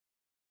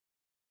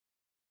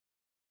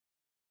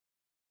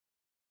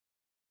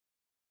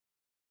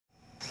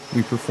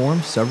We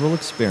perform several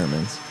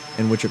experiments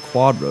in which a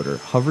quadrotor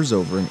hovers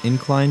over an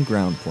inclined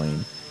ground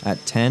plane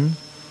at 10,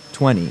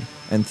 20,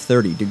 and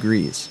 30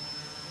 degrees.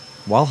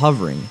 While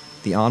hovering,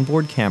 the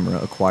onboard camera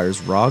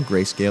acquires raw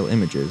grayscale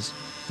images,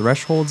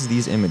 thresholds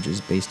these images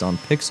based on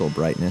pixel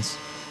brightness,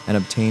 and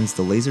obtains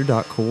the laser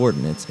dot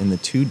coordinates in the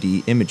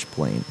 2D image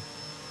plane.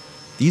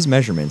 These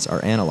measurements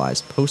are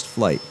analyzed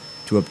post-flight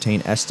to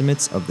obtain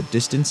estimates of the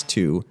distance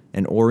to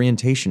and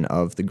orientation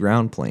of the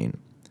ground plane,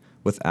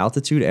 with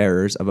altitude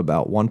errors of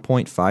about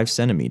 1.5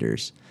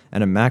 centimeters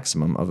and a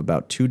maximum of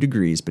about 2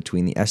 degrees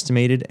between the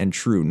estimated and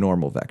true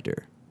normal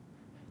vector.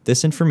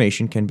 This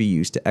information can be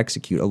used to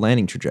execute a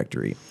landing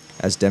trajectory,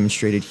 as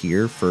demonstrated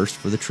here first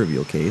for the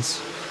trivial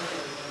case.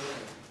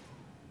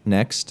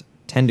 Next,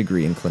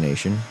 10-degree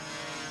inclination,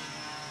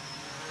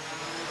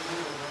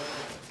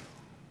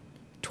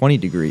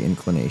 20-degree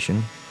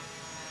inclination,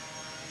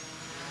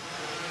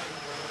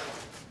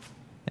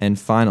 and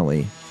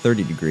finally,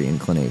 30-degree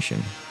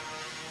inclination.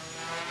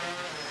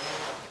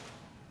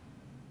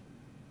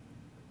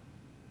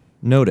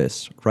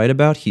 Notice, right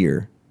about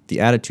here, the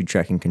attitude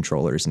tracking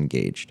controller is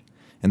engaged,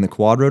 and the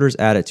quadrotor's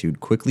attitude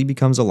quickly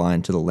becomes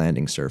aligned to the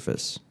landing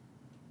surface.